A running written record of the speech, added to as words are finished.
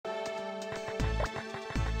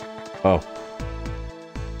Oh.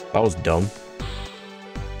 That was dumb.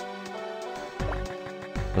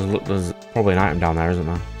 There's probably an item down there, isn't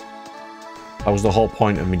there? That was the whole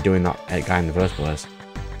point of me doing that guy in the first place.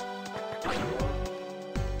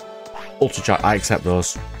 Ultra chat, I accept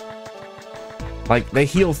those. Like, they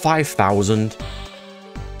heal 5,000.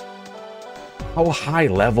 How high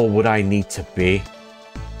level would I need to be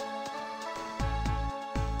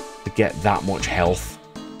to get that much health?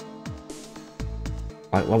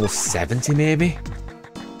 Like level 70 maybe?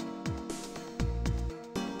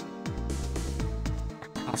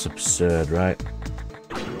 That's absurd, right?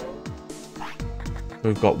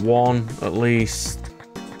 We've got 1, at least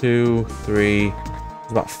 2, 3.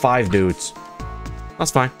 There's about 5 dudes.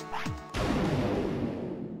 That's fine.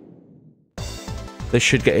 This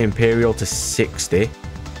should get Imperial to 60.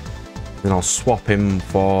 Then I'll swap him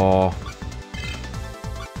for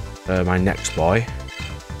my next boy.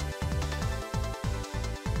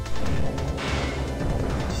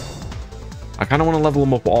 I kind of want to level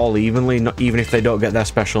them up all evenly, not even if they don't get their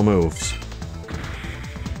special moves.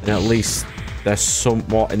 And at least they're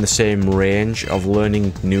somewhat in the same range of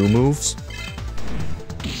learning new moves.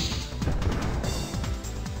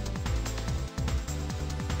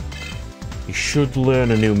 He should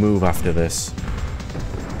learn a new move after this.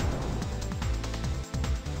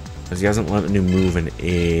 Because he hasn't learned a new move in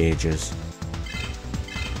ages.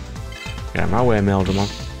 Get out of my way, Meldrimon.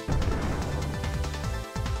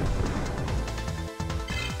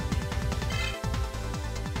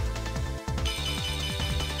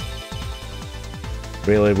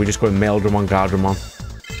 Really? We're just going Meldrimon, Gardramon.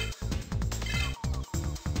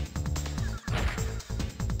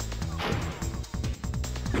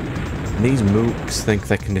 And these mooks think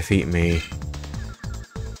they can defeat me.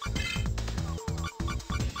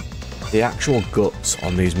 The actual guts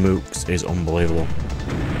on these mooks is unbelievable.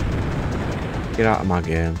 Get out of my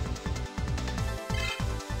game.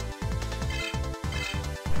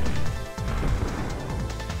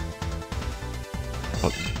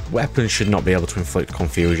 But weapons should not be able to inflict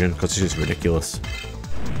confusion because this is ridiculous.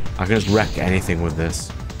 I can just wreck anything with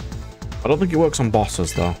this. I don't think it works on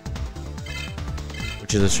bosses though.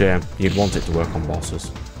 Which is a shame. You'd want it to work on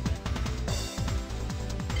bosses.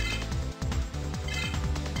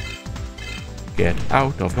 Get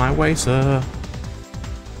out of my way, sir.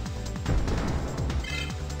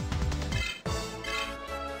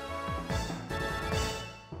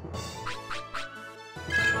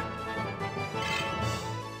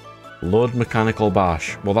 Load Mechanical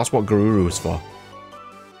Bash. Well, that's what Gururu's for.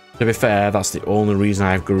 To be fair, that's the only reason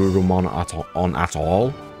I have Gururumon on at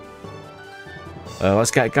all.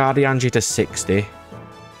 Let's get Guardianji to 60.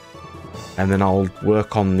 And then I'll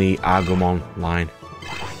work on the Agumon line.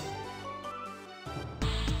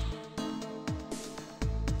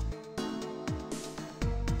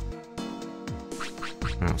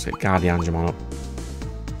 Right, let's get Guardianjimon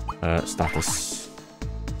up. Status.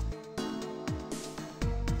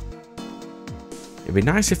 It'd be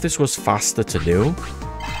nice if this was faster to do.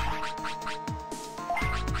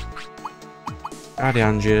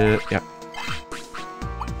 Guardianji, yep.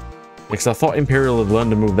 Because I thought Imperial had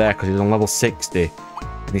learned a move there because he's on level 60.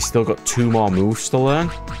 And he's still got 2 more moves to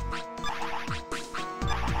learn.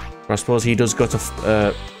 But I suppose he does go to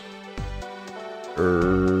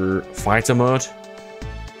fighter mode.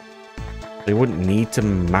 He wouldn't need to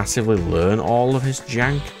massively learn all of his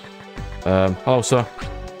jank. Hello, sir.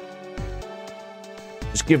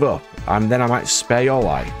 Just give up, and then I might spare your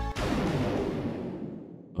life.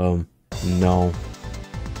 No.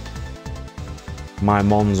 My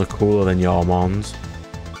mons are cooler than your mons.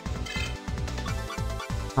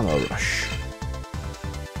 Hello, Rush.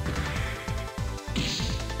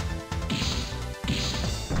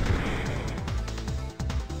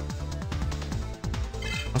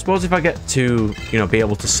 I suppose if I get to, you know, be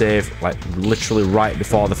able to save, like, literally right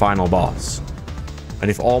before the final boss,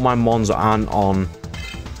 and if all my mons aren't on,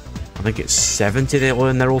 I think it's 70 they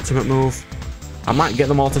learn their ultimate move, I might get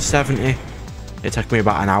them all to 70. It'd take me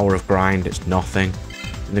about an hour of grind. It's nothing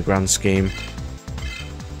in the grand scheme.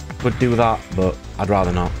 I could do that, but I'd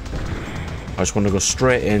rather not. I just want to go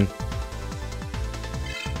straight in,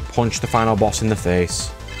 punch the final boss in the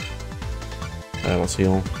face. Let's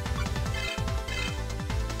heal.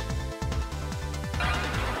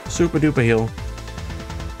 Super duper heal.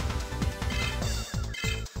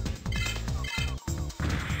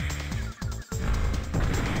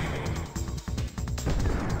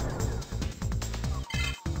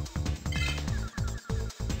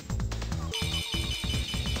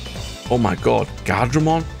 Oh my god,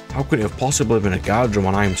 Gardramon? How could it have possibly been a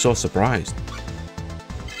Gardramon? I am so surprised.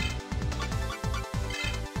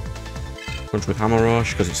 Punch with Hammer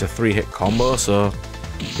Rush, because it's a 3-hit combo, so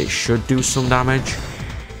it should do some damage.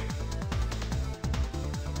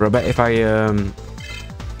 But I bet if I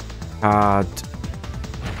had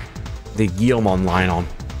the Guillemon line on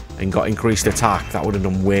and got increased attack, that would have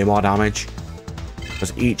done way more damage.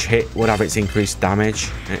 Because each hit would have its increased damage,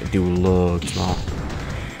 and it'd do loads more.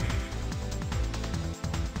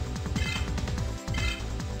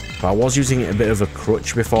 But I was using it a bit of a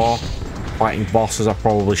crutch before, fighting bosses I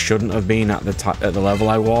probably shouldn't have been at the level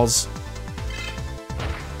I was.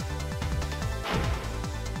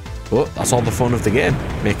 But that's all the fun of the game,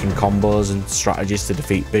 making combos and strategies to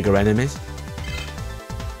defeat bigger enemies.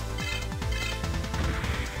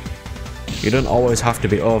 You don't always have to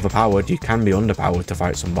be overpowered, you can be underpowered to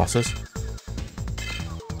fight some bosses.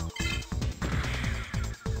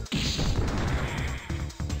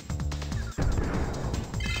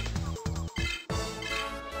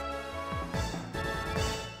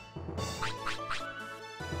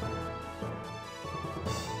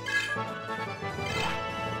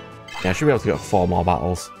 Yeah, I should be able to get 4 more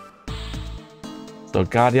battles. So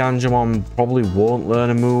Guardiangemon probably won't learn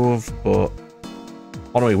a move, but...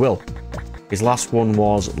 oh no, he will. His last one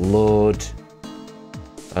was load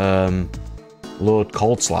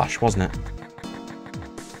Cold Slash, wasn't it?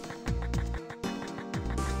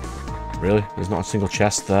 Really? There's not a single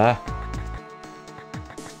chest there.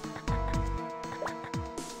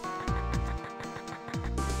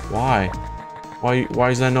 Why? Why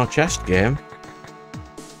is there no chest, game?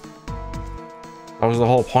 That was the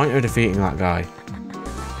whole point of defeating that guy.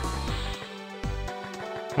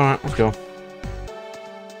 Alright, let's go.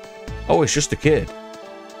 Oh, it's just a kid.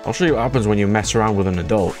 I'll show you what happens when you mess around with an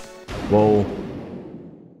adult. Well,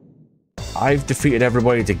 I've defeated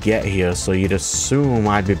everybody to get here, so you'd assume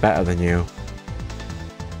I'd be better than you.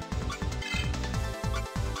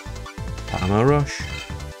 Hammer Rush.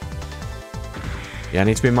 Yeah, I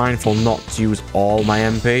need to be mindful not to use all my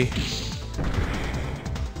MP.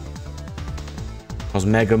 Because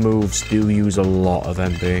Mega moves do use a lot of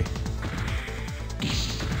MP.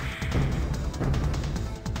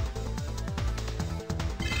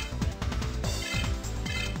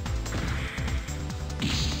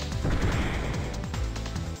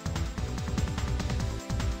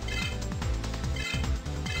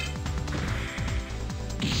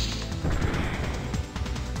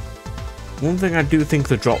 One thing I do think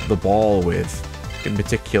they dropped the ball with, in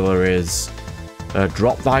particular, is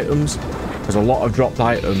dropped items. Because a lot of dropped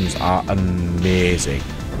items are amazing.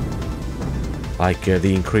 Like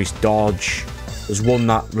the increased dodge. There's one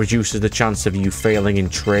that reduces the chance of you failing in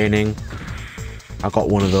training. I got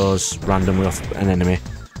one of those randomly off an enemy.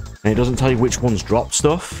 And it doesn't tell you which ones drop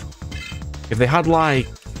stuff. If they had like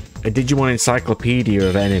a Digimon encyclopedia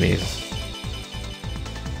of enemies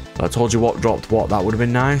that told you what dropped what, that would have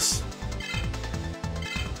been nice.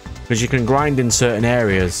 Because you can grind in certain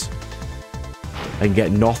areas and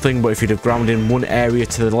get nothing, but if you'd have ground in one area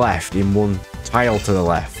to the left, in one tile to the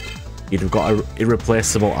left, you'd have got an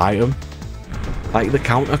irreplaceable item. Like the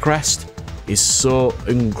counter crest is so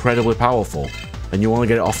incredibly powerful, and you only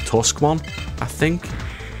get it off Tuskmon, I think.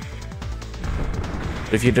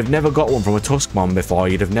 If you'd have never got one from a Tuskmon before,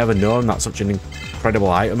 you'd have never known that such an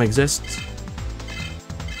incredible item exists.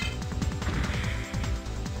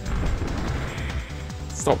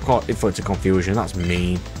 Stop inflicting confusion, that's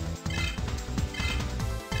mean.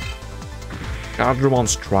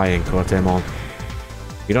 Guardiangemon's trying, Kotemon.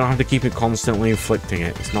 You don't have to keep it constantly inflicting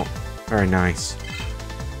it. It's not very nice.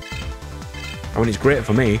 I mean, it's great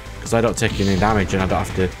for me, because I don't take any damage and I don't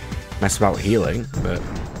have to mess about healing, but...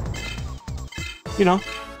 you know,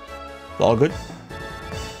 it's all good.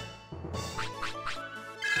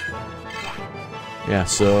 Yeah,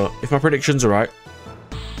 so, if my predictions are right,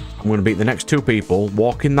 I'm going to beat the next 2 people,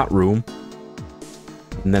 walk in that room,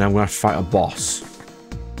 and then I'm going to fight a boss.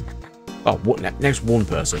 Oh, next 1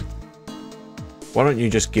 person. Why don't you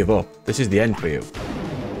just give up? This is the end for you.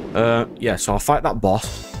 Yeah, so I'll fight that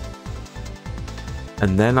boss.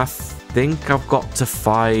 And then I think I've got to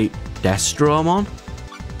fight Destromon.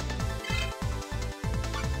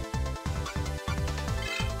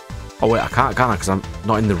 Oh wait, I can't, can I? Because I'm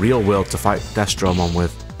not in the real world to fight Destromon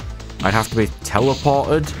with. I'd have to be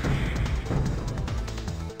teleported.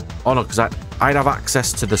 Oh no, because I'd have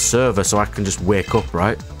access to the server, so I can just wake up,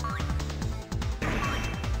 right?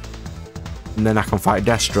 And then I can fight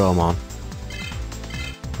Destromon.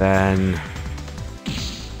 Then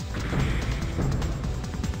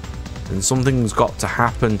something's got to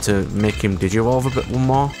happen to make him digivolve a bit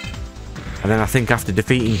more. And then I think after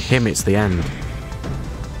defeating him, it's the end.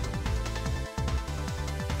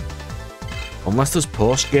 Unless there's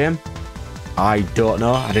post-game. I don't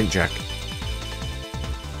know. I didn't check.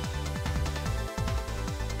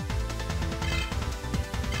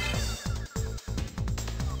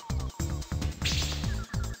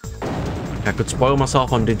 I could spoil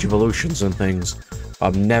myself on Digivolutions and things, but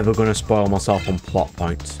I'm never going to spoil myself on plot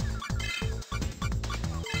points.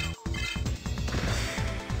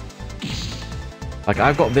 Like,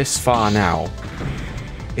 I've got this far now.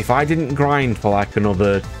 If I didn't grind for like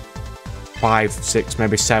another 5, 6,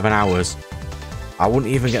 maybe 7 hours, I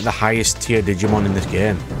wouldn't even get the highest tier Digimon in this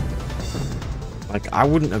game. Like, I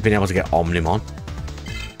wouldn't have been able to get Omnimon.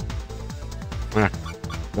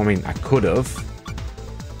 I mean, I could have.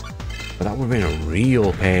 But that would have been a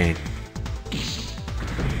real pain.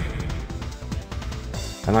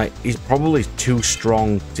 And like, he's probably too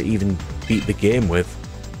strong to even beat the game with.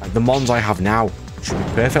 Like, the mons I have now should be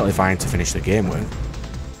perfectly fine to finish the game with.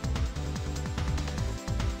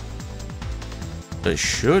 It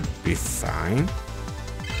should be fine.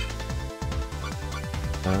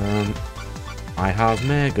 I have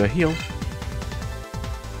Mega Heal.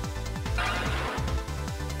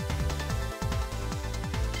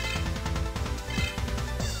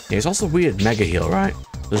 Yeah, it's also weird Mega Heal, right?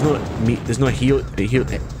 There's no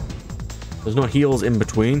heals in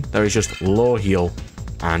between. There is just low heal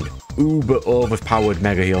and uber overpowered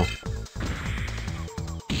Mega Heal.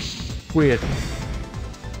 Weird.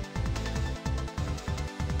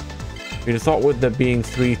 You'd have thought with there being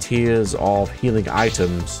 3 tiers of healing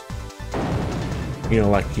items, you know,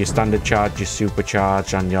 like your standard charge, your super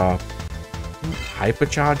charge, and your hyper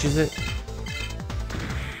charge, is it?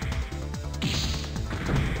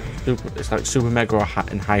 It's like super mega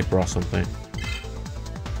and hyper or something.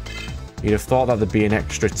 You'd have thought that there'd be an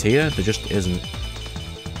extra tier. There just isn't.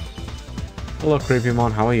 Hello,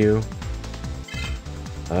 Creepymon. How are you?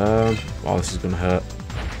 Oh, this is gonna hurt.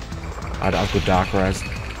 I don't have good dark res.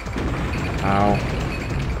 Ow.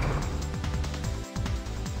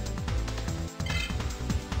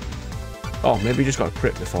 Oh, maybe you just got a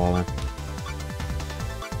crit before then.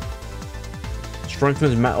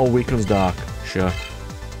 Strengthens metal, weakens dark. Sure.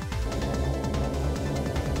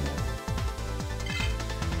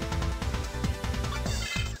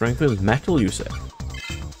 Strengthens metal, you say?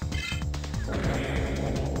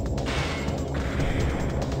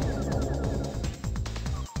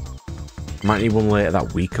 Might need one later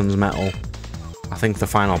that weakens metal. I think the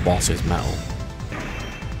final boss is metal.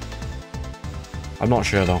 I'm not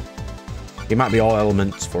sure though. It might be all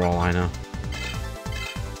elements for all I know.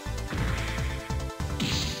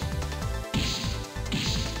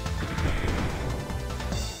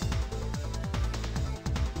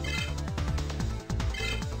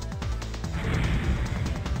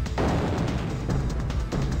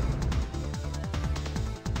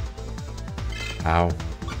 Ow.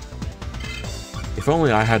 If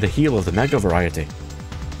only I had a heal of the Mega variety.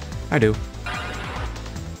 I do.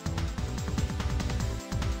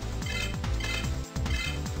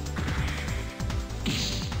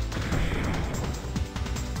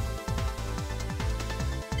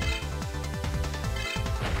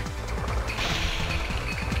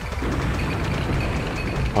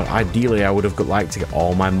 But ideally, I would have liked to get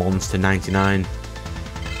all my mons to 99.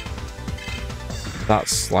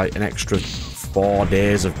 That's like an extra 4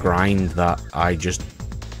 days of grind that I just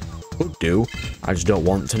could do. I just don't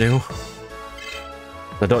want to do.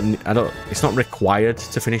 I don't, it's not required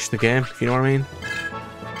to finish the game, if you know what I mean.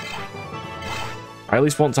 I at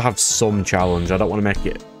least want to have some challenge. I don't want to make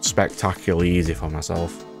it spectacularly easy for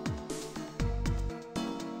myself.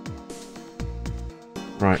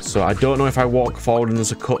 Right, so I don't know if I walk forward and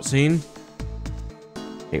there's a cutscene.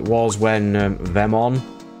 It was when Vemon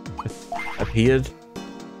appeared.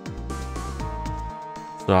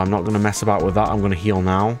 So I'm not going to mess about with that. I'm going to heal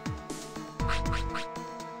now.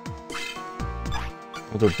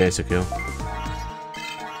 I'll do a basic heal.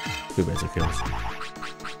 2 basic heals.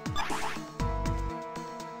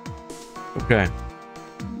 Okay.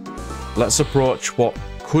 Let's approach what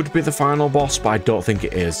could be the final boss, but I don't think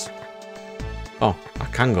it is. Oh, I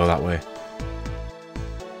can go that way.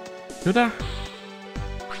 Could I?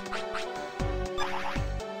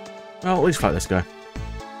 Well, at least fight this guy.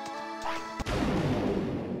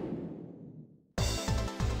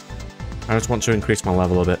 I just want to increase my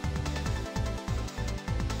level a bit.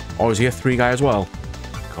 Oh, is he a 3 guy as well?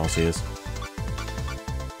 Of course he is.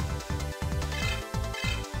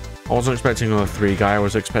 I wasn't expecting another 3 guy, I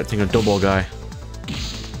was expecting a double guy.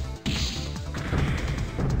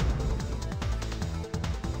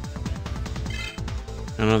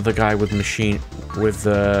 Another guy with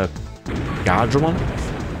Gardramon?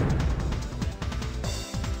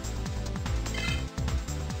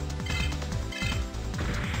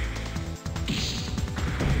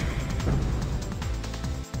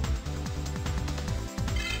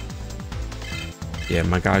 Yeah,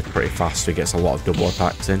 my guy's pretty fast, so he gets a lot of double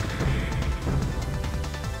attacks in.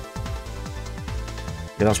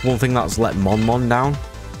 Yeah, that's one thing that's let Mon down.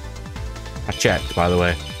 I checked, by the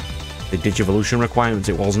way. The Digivolution requirements,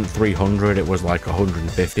 it wasn't 300, it was like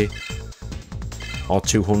 150. Or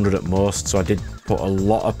 200 at most, so I did put a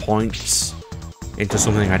lot of points into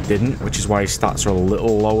something I didn't, which is why his stats are a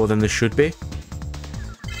little lower than they should be.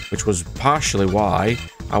 Which was partially why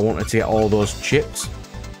I wanted to get all those chips.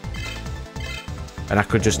 And I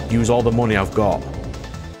could just use all the money I've got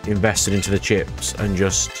invested into the chips and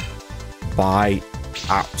just buy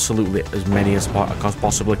absolutely as many as I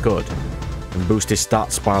possibly could. And boost his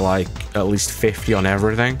stats by like at least 50 on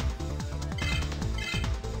everything.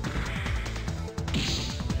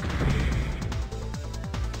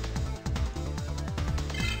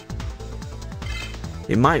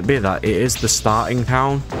 It might be that it is the starting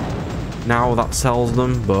town now that sells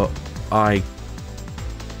them, but I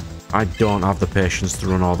don't have the patience to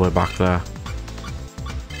run all the way back there.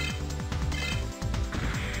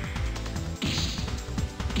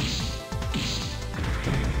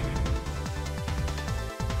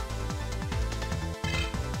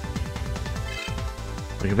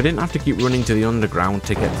 Like, if I didn't have to keep running to the underground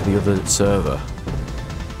to get to the other server,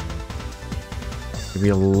 it'd be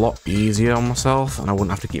a lot easier on myself, and I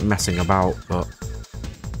wouldn't have to keep messing about, but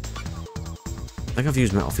I think I've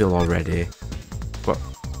used Metal Field already, but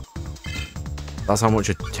that's how much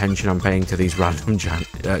attention I'm paying to these random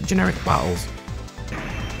generic battles.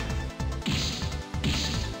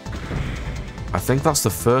 I think that's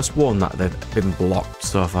the first one that they've been blocked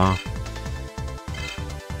so far.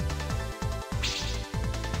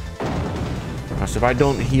 Right, so if I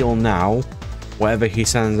don't heal now, whatever he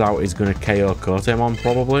sends out is going to KO Kotemon,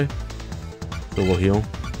 probably. So we'll heal.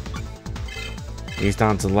 He's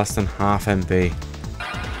down to less than half MP.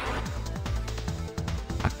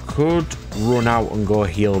 I could run out and go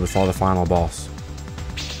heal before the final boss.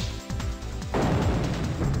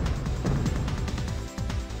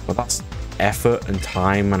 But that's effort and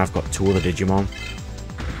time, and I've got 2 other Digimon.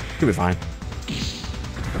 Should be fine.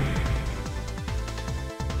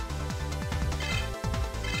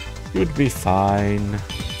 Should be fine.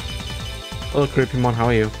 Hello, Creepymon, how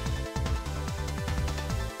are you?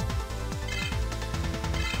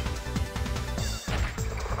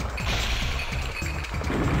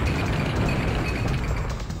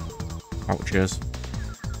 Ouches.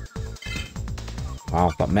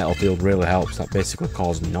 Wow, that Metal Field really helps. That basically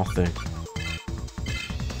caused nothing.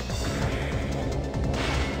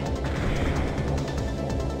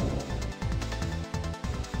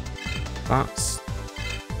 That's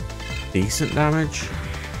decent damage.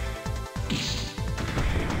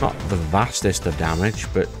 Not the vastest of damage,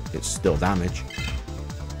 but it's still damage.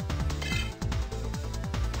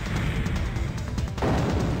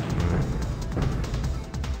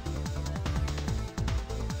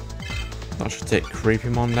 That should take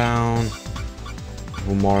Creepymon down.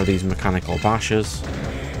 One more of these mechanical bashes.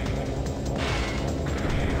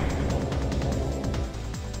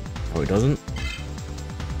 Oh, it doesn't.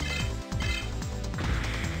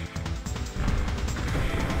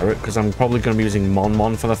 Because I'm probably going to be using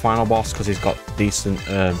Mon for the final boss because he's got decent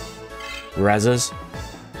reses.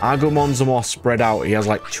 Agumon's are more spread out. He has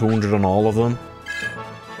like 200 on all of them.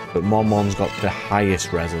 But Mon's got the highest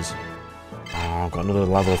reses. Oh, I've got another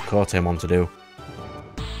level of Kotemon to do.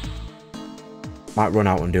 Might run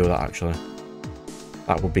out and do that, actually.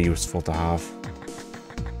 That would be useful to have.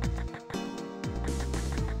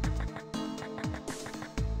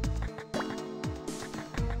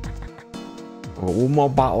 I've got one more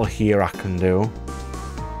battle here I can do,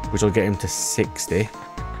 which will get him to 60.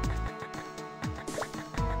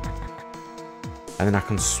 And then I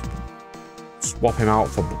can swap him out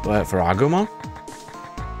for Agumon.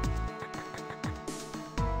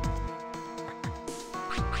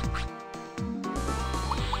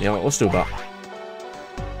 Yeah, let's do that.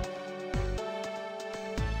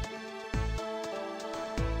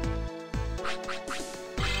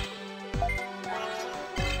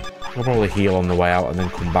 I'll probably heal on the way out and then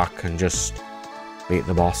come back and just beat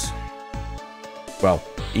the boss. Well,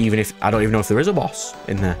 even if... I don't even know if there is a boss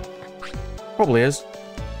in there. Probably is.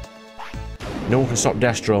 No one can stop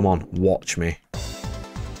Destromon. Watch me.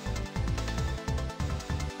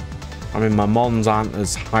 I mean, my Mons aren't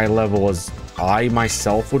as high level as I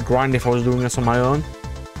myself would grind if I was doing this on my own.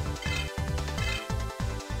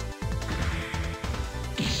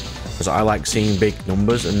 Because I like seeing big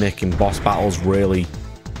numbers and making boss battles really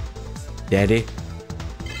deady.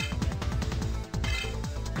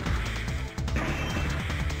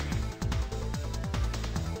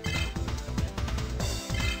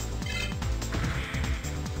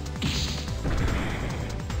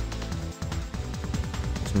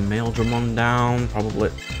 Maildramon down, probably.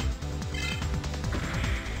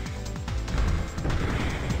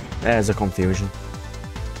 There's a confusion.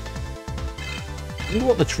 I wonder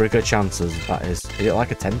what the trigger chances of that is. Is it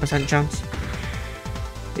like a 10% chance?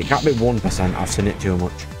 It can't be 1%. I've seen it too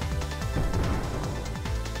much.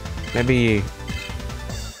 Maybe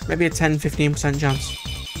a 10-15% chance.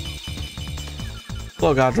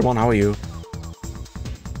 Hello, Gardramon. How are you?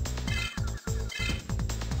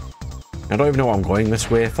 I don't even know what I'm going this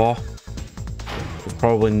way for. There's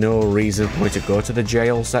probably no reason for me to go to the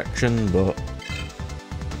jail section, but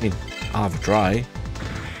I mean, I'll have a try.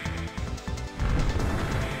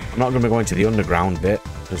 I'm not going to be going to the underground bit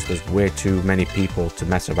because there's way too many people to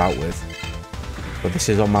mess about with. But this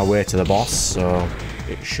is on my way to the boss, so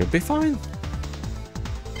it should be fine.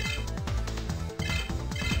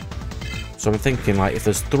 So I'm thinking, like, if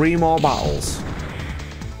there's 3 more battles-ish,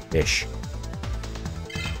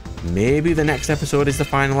 maybe the next episode is the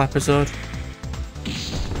final episode.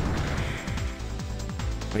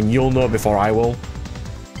 I mean, you'll know before I will.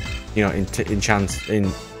 You know, in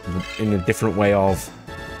a different way of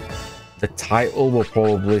the title will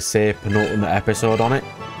probably say penultimate episode on it.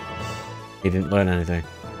 You didn't learn anything.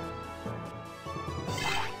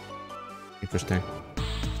 Interesting.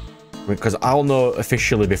 Because I'll know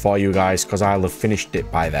officially before you guys, because I'll have finished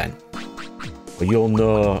it by then. But you'll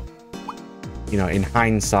know, you know, in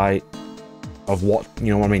hindsight of what, you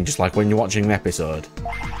know what I mean? Just like when you're watching an episode,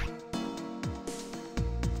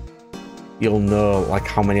 you'll know like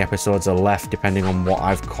how many episodes are left depending on what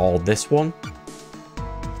I've called this one.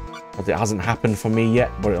 But it hasn't happened for me yet,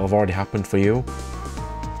 but it'll have already happened for you.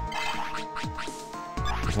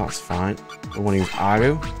 So that's fine. We want to use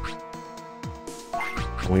Aru.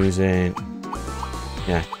 We're using...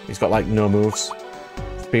 yeah, he's got like no moves.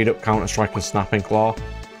 Speed up, counter strike, and snapping claw.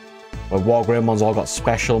 Where War Greymon's all got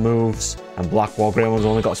special moves, and Black War Greymon's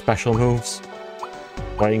only got special moves.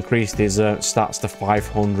 Where I increased his stats to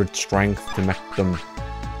 500 strength to make them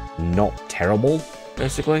not terrible,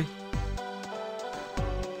 basically.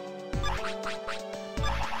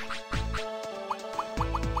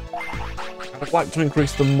 I'd like to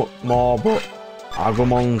increase them more, but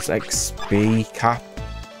Agumon's XP cap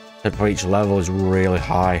for each level is really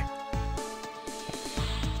high.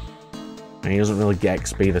 And he doesn't really get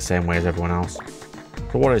XP the same way as everyone else.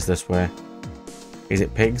 So what is this way? Is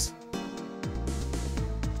it pigs?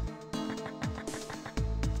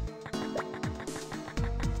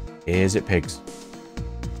 Is it pigs?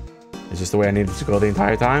 Is this the way I needed to go the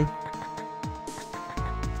entire time?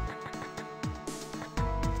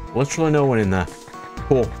 Literally no one in there.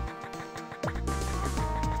 Cool.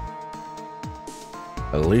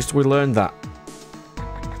 At least we learned that.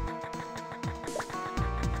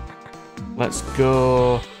 Let's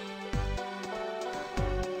go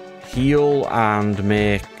heal and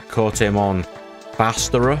make Kotemon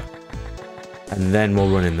faster, and then we'll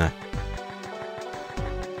run in there.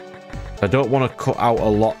 I don't want to cut out a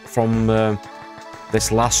lot from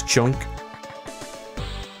this last chunk,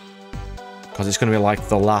 because it's going to be like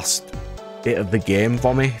the last bit of the game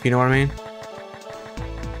for me, if you know what I mean.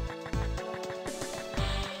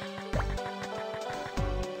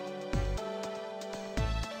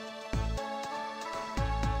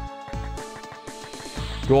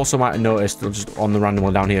 You also might have noticed, just on the random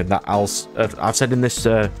one down here, that I've said in this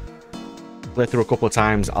playthrough a couple of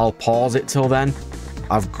times, I'll pause it till then.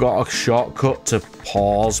 I've got a shortcut to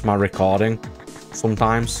pause my recording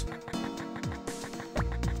sometimes.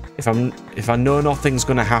 If I know nothing's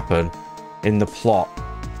going to happen in the plot,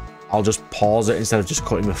 I'll just pause it instead of just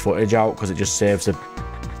cutting the footage out, because it just saves an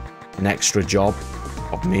extra job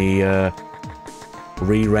of me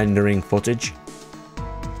re-rendering footage.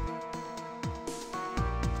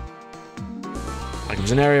 Like, if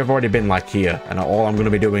there's an area I've already been, like here, and all I'm going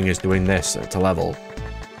to be doing is doing this to level,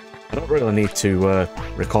 I don't really need to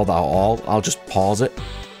record that at all. I'll just pause it.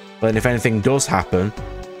 But then if anything does happen,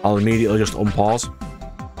 I'll immediately just unpause.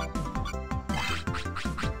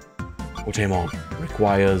 Digimon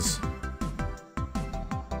requires...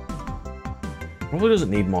 probably doesn't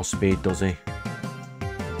need more speed, does he?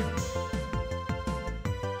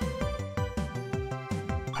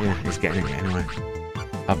 Yeah, he's getting it anyway.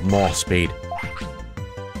 Have more speed.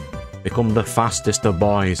 Become the fastest of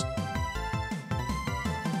boys.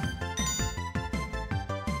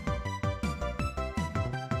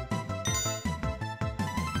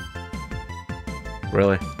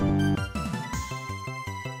 Really?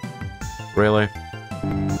 Really?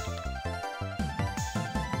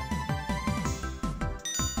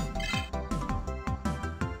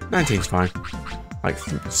 $19's fine. Like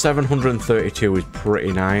 732 is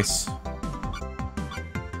pretty nice.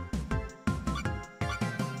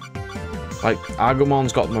 Like,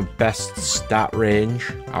 Agumon's got my best stat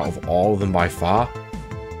range out of all of them by far.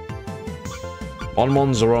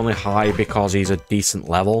 Monmons are only high because he's a decent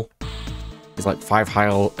level. He's like 5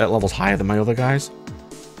 levels higher than my other guys.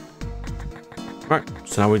 Right,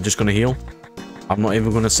 so now we're just gonna heal. I'm not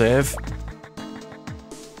even gonna save.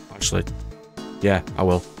 Actually, yeah, I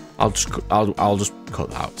will. I'll just cut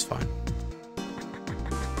that out. It's fine.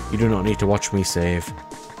 You do not need to watch me save,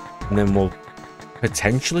 and then we'll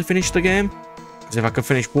potentially finish the game. Because if I can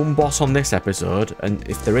finish one boss on this episode, and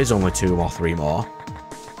if there is only 2 or 3 more,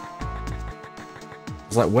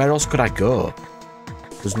 it's like, where else could I go?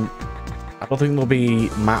 I don't think there'll be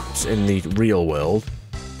maps in the real world.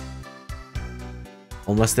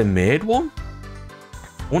 Unless they made one?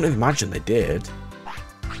 I wouldn't imagine they did.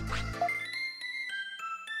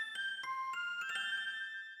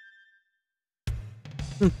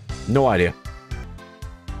 No idea.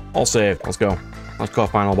 All saved. Let's go. Let's go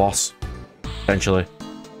final boss. Eventually.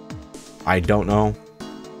 I don't know.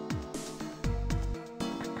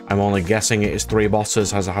 I'm only guessing it is 3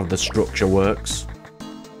 bosses as how the structure works.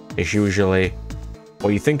 It's usually what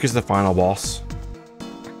you think is the final boss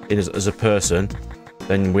as a person.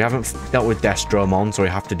 Then we haven't dealt with Destromon, so we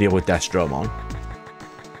have to deal with Destromon.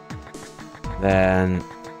 Then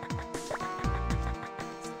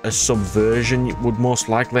a subversion would most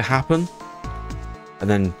likely happen. And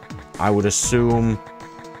then I would assume,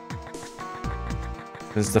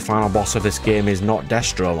 since the final boss of this game is not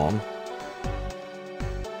Destromon,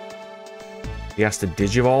 he has to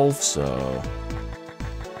Digivolve, so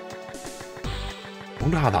I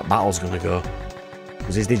wonder how that battle's gonna go.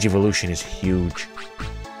 Because his Digivolution is huge.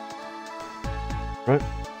 Right.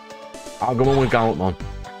 I'll go on with Gallantmon.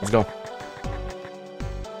 Let's go.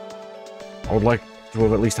 I would like to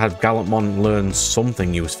have at least had Gallantmon learn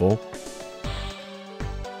something useful.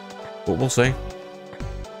 But we'll see.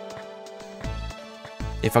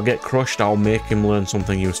 If I get crushed, I'll make him learn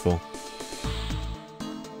something useful.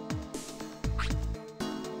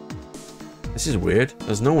 This is weird.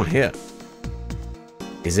 There's no one here.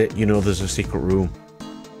 Is it? You know there's a secret room.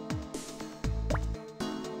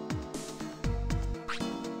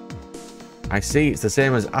 I see. It's the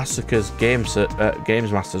same as Asuka's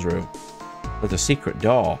Games Master's room. There's a secret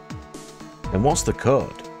door. Then what's the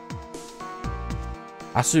code?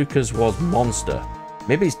 Asuka's was monster.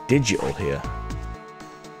 Maybe it's digital here.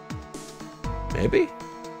 Maybe?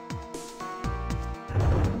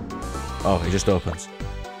 Oh, it just opens.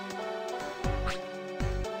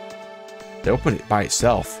 They open it by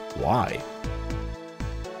itself. Why?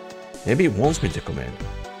 Maybe it wants me to come in.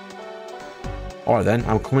 Alright then,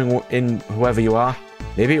 I'm coming in, whoever you are.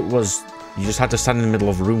 Maybe it was you just had to stand in the middle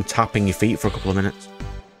of a room tapping your feet for a couple of minutes.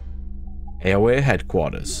 AOA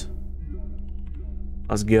headquarters.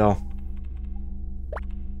 Let's go.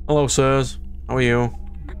 Hello, sirs. How are you?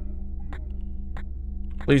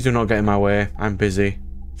 Please do not get in my way. I'm busy.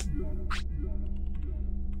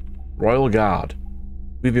 Royal Guard.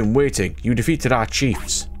 We've been waiting. You defeated our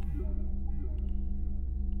chiefs.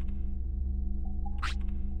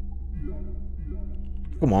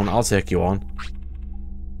 Come on, I'll take you on.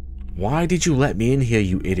 Why did you let me in here,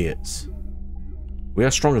 you idiots? We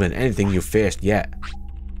are stronger than anything you've faced yet.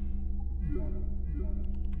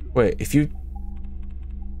 Wait, if you...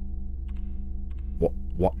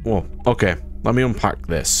 What? Oh, okay. Let me unpack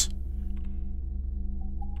this.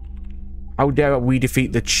 How dare we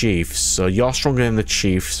defeat the chiefs? So you're stronger than the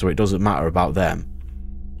chiefs, so it doesn't matter about them.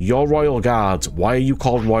 You're Royal Guards. Why are you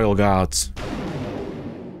called Royal Guards?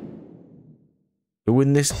 Who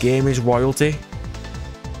in this game is royalty?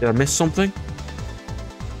 Did I miss something?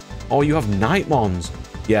 Oh, you have Nightmons.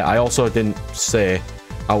 Yeah, I also didn't say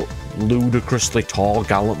how ludicrously tall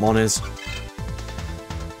Gallantmon is.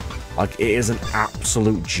 Like, it is an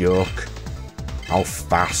absolute joke how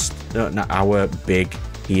fast, how big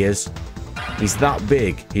he is. He's that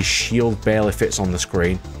big, his shield barely fits on the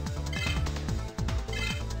screen.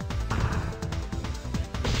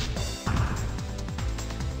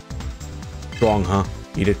 Strong, huh?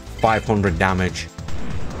 He did 500 damage.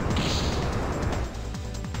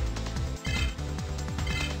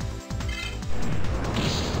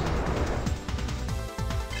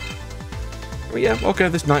 But yeah, okay,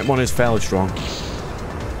 this Nightmon is fairly strong.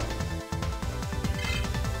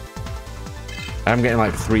 I'm getting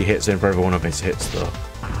like 3 hits in for every one of his hits though.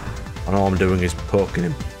 And all I'm doing is poking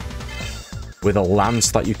him with a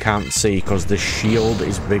lance that you can't see because the shield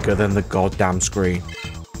is bigger than the goddamn screen.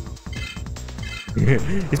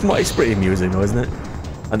 It's pretty amusing though, isn't it?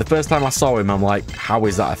 And the first time I saw him, I'm like, how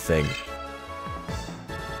is that a thing?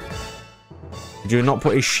 Did you not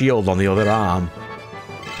put his shield on the other arm?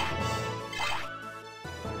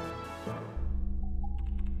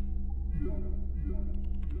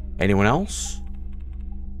 Anyone else?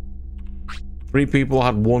 3 people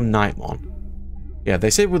had 1 Nightmon. Yeah, they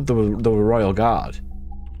say with the Royal Guard.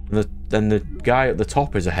 And then the guy at the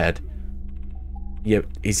top is ahead. Yeah,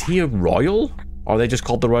 is he a royal? Or are they just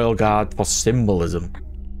called the Royal Guard for symbolism?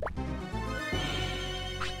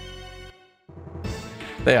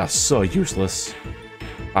 They are so useless.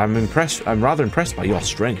 I'm rather impressed by your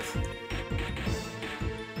strength.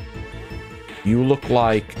 You look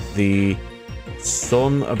like the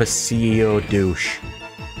son of a CEO douche.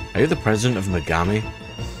 Are you the president of Megami?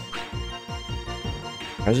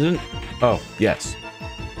 President? Oh, yes.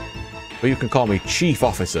 But you can call me Chief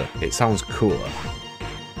Officer. It sounds cooler.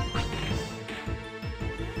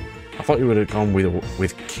 I thought you would have gone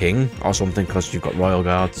with King or something because you've got Royal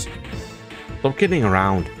Guards. Stop kidding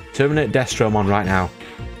around. Terminate Destromon right now.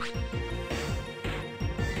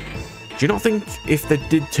 Do you not think if they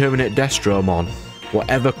did terminate Destromon,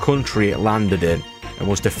 whatever country it landed in and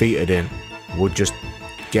was defeated in would just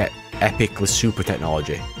get epically super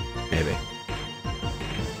technology? Maybe.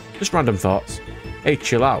 Just random thoughts. Hey,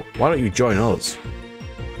 chill out. Why don't you join us?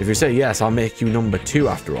 If you say yes, I'll make you number 2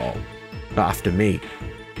 after all. Not after me.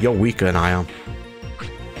 You're weaker than I am.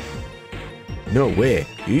 No way.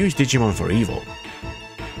 You use Digimon for evil.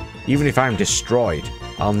 Even if I'm destroyed,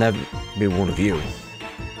 I'll never be one of you.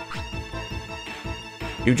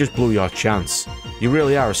 You just blew your chance. You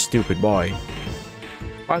really are a stupid boy.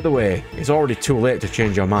 By the way, it's already too late to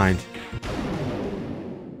change your mind.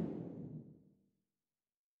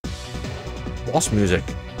 Boss music.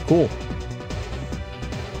 Cool.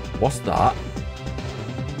 What's that?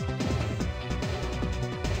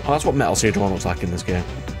 Oh, that's what Metal Seedron looks like in this game.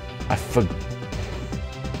 I forgot.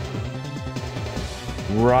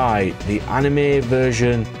 Right, the anime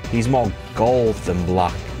version, he's more gold than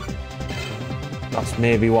black. That's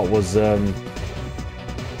maybe what was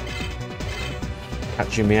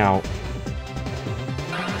catching me out.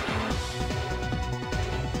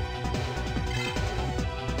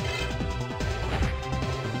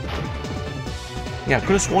 Yeah, I could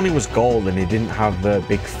have sworn he was gold and he didn't have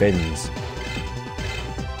big fins.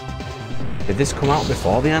 Did this come out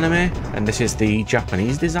before the anime? And this is the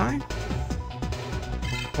Japanese design?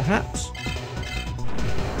 Perhaps?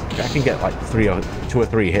 Okay, I can get like 2 or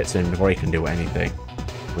 3 hits in before he can do anything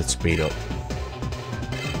with speed up.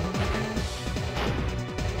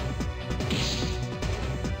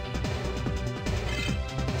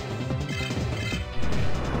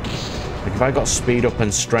 Like if I got speed up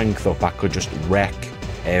and strength up, I could just wreck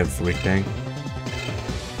everything.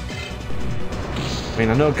 I mean,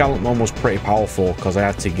 I know Gallantmon was pretty powerful because I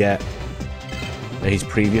had to get his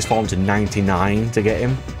previous form to 99 to get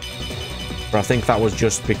him. But I think that was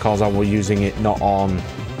just because I was using it not on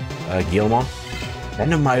Guilmon.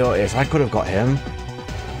 Then in Myotis, I could have got him.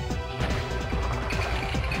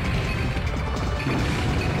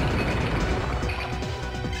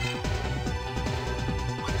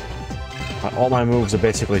 Like, all my moves are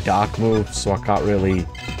basically dark moves, so I can't really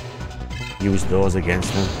use those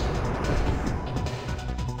against him.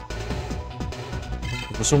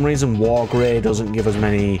 For some reason, Wargrey doesn't give us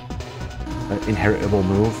many inheritable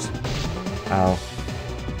moves. Ow.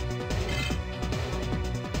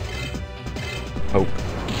 Poke.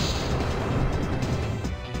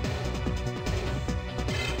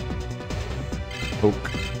 Poke.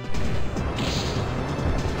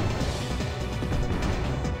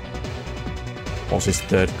 What's his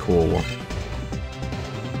 3rd cool one?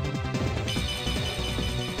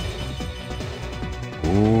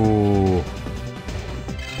 Ooh.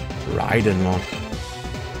 Raidenmon.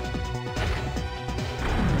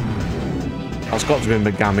 That's got to be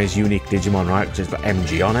Megami's unique Digimon, right? Because it's got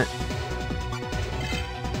MG on it.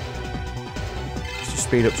 Just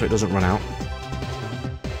speed up so it doesn't run out.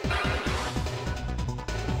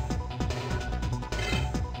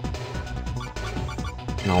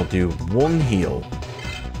 And I'll do 1 heal.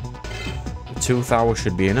 The 2th hour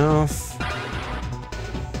should be enough.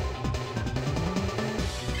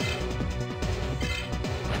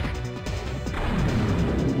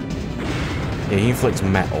 Yeah, he inflicts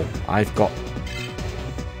metal. I've got...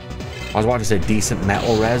 I was about to say decent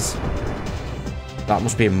metal res. That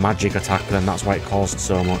must be a magic attack then, that's why it caused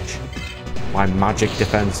so much. My magic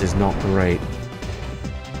defense is not great.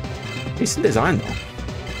 Decent design though.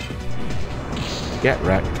 Get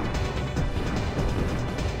wrecked.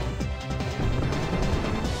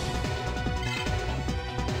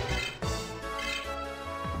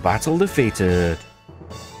 Battle defeated.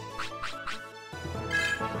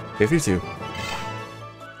 52.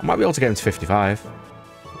 I might be able to get him to 55.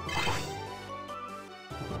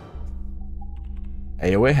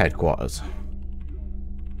 AOA headquarters.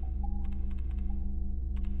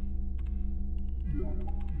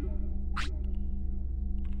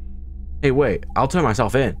 Hey, wait. I'll turn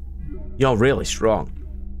myself in. You're really strong.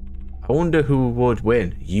 I wonder who would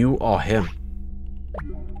win, you or him.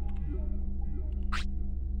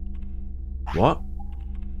 What?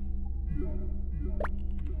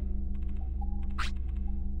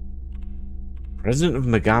 President of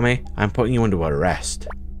Megami, I'm putting you under arrest.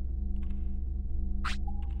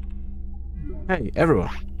 Hey,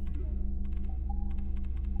 everyone.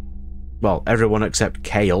 Well, everyone except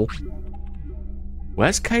Kale.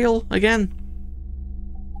 Where's Kale again?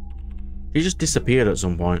 She just disappeared at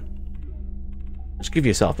some point. Just give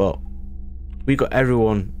yourself up. We got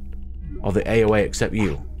everyone of the AOA except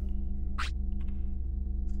you.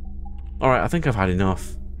 Alright, I think I've had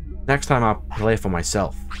enough. Next time I'll play for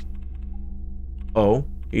myself. Oh,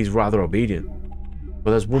 he's rather obedient.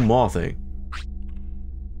 But there's one more thing.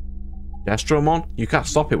 Destromon, you can't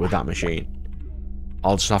stop it with that machine.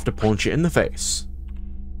 I'll just have to punch it in the face.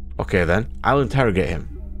 Okay then, I'll interrogate him.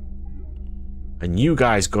 And you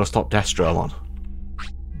guys go stop Destromon.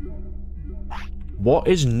 What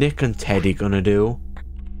is Nick and Teddy gonna do?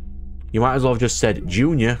 You might as well have just said,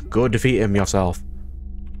 Junior, go defeat him yourself.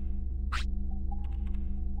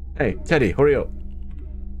 Hey, Teddy, hurry up.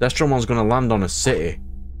 Destromon's gonna land on a city.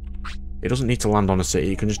 He doesn't need to land on a city,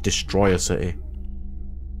 he can just destroy a city.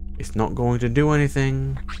 It's not going to do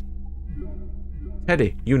anything.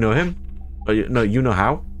 Teddy, you know him? No, you know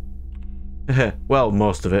how? Well,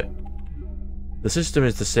 most of it. The system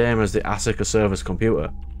is the same as the Asuka service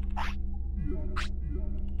computer.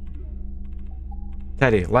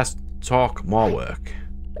 Teddy, let's talk more work.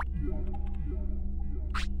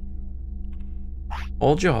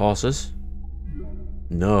 Hold your horses.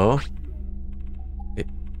 No.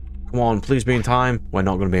 Come on, please be in time. We're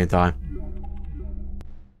not going to be in time.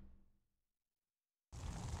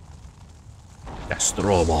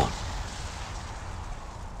 Destromon.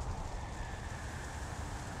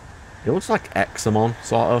 He looks like Examon,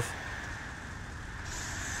 sort of.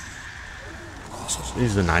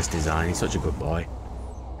 He's a nice design. He's such a good boy.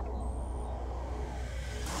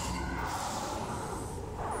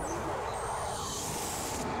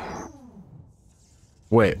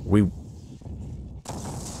 Wait, we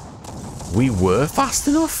were fast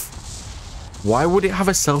enough? Why would it have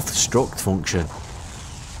a self-destruct function?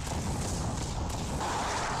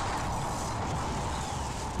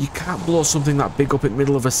 You can't blow something that big up in the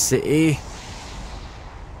middle of a city.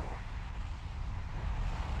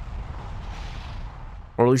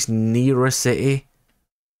 Or at least near a city.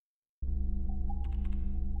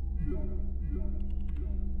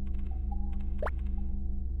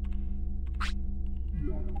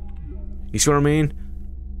 You see what I mean?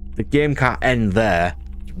 The game can't end there.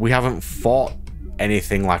 We haven't fought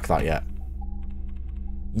anything like that yet.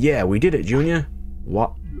 Yeah, we did it, Junior.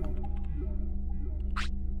 What?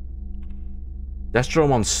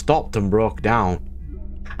 Destromon stopped and broke down.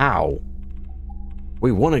 How?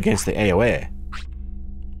 We won against the AOA.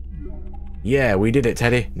 Yeah, we did it,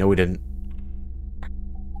 Teddy. No, we didn't.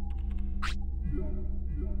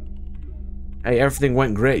 Hey, everything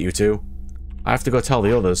went great, you two. I have to go tell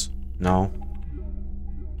the others. No.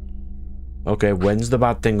 Okay, when's the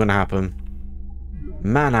bad thing gonna happen?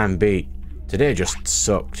 Man, I'm beat. Today just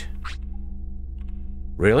sucked.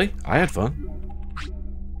 Really? I had fun.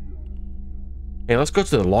 Hey, let's go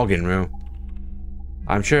to the login room.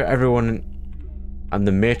 I'm sure everyone and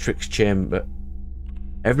the Matrix Chamber...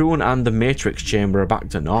 Everyone and the Matrix Chamber are back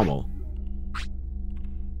to normal.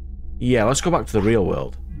 Yeah, let's go back to the real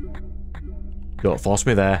world. Don't force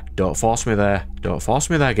me there. Don't force me there. Don't force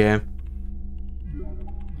me there, game.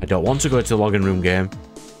 I don't want to go to the login room, game.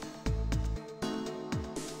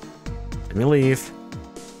 Let me leave.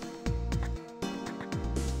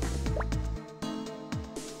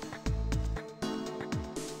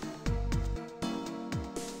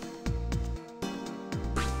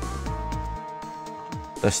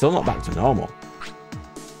 They're still not back to normal.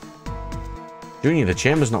 Junior, the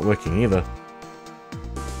chamber's not working either.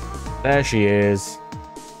 There she is.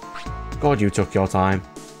 God, you took your time.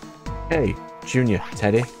 Hey, Junior,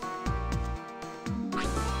 Teddy.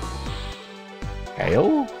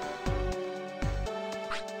 Kale?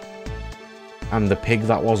 And the pig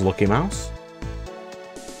that was Lucky Mouse?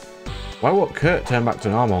 Why won't Kurt turn back to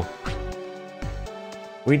normal?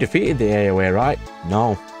 We defeated the AOA, right?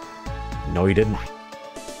 No. No, he didn't.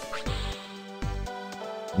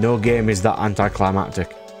 No game is that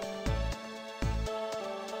anticlimactic.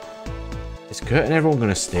 Is Kurt and everyone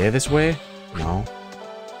gonna stay this way? No.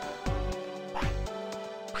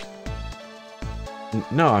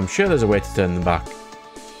 No, I'm sure there's a way to turn them back.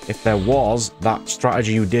 If there was, that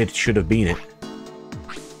strategy you did should have been it.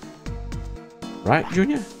 Right,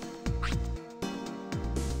 Junior?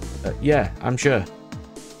 Yeah, I'm sure.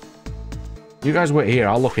 You guys wait here.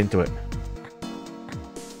 I'll look into it.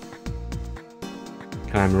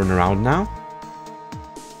 Can I run around now?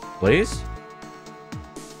 Please?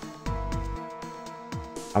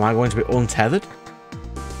 Am I going to be untethered?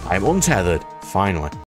 I am untethered. Finally.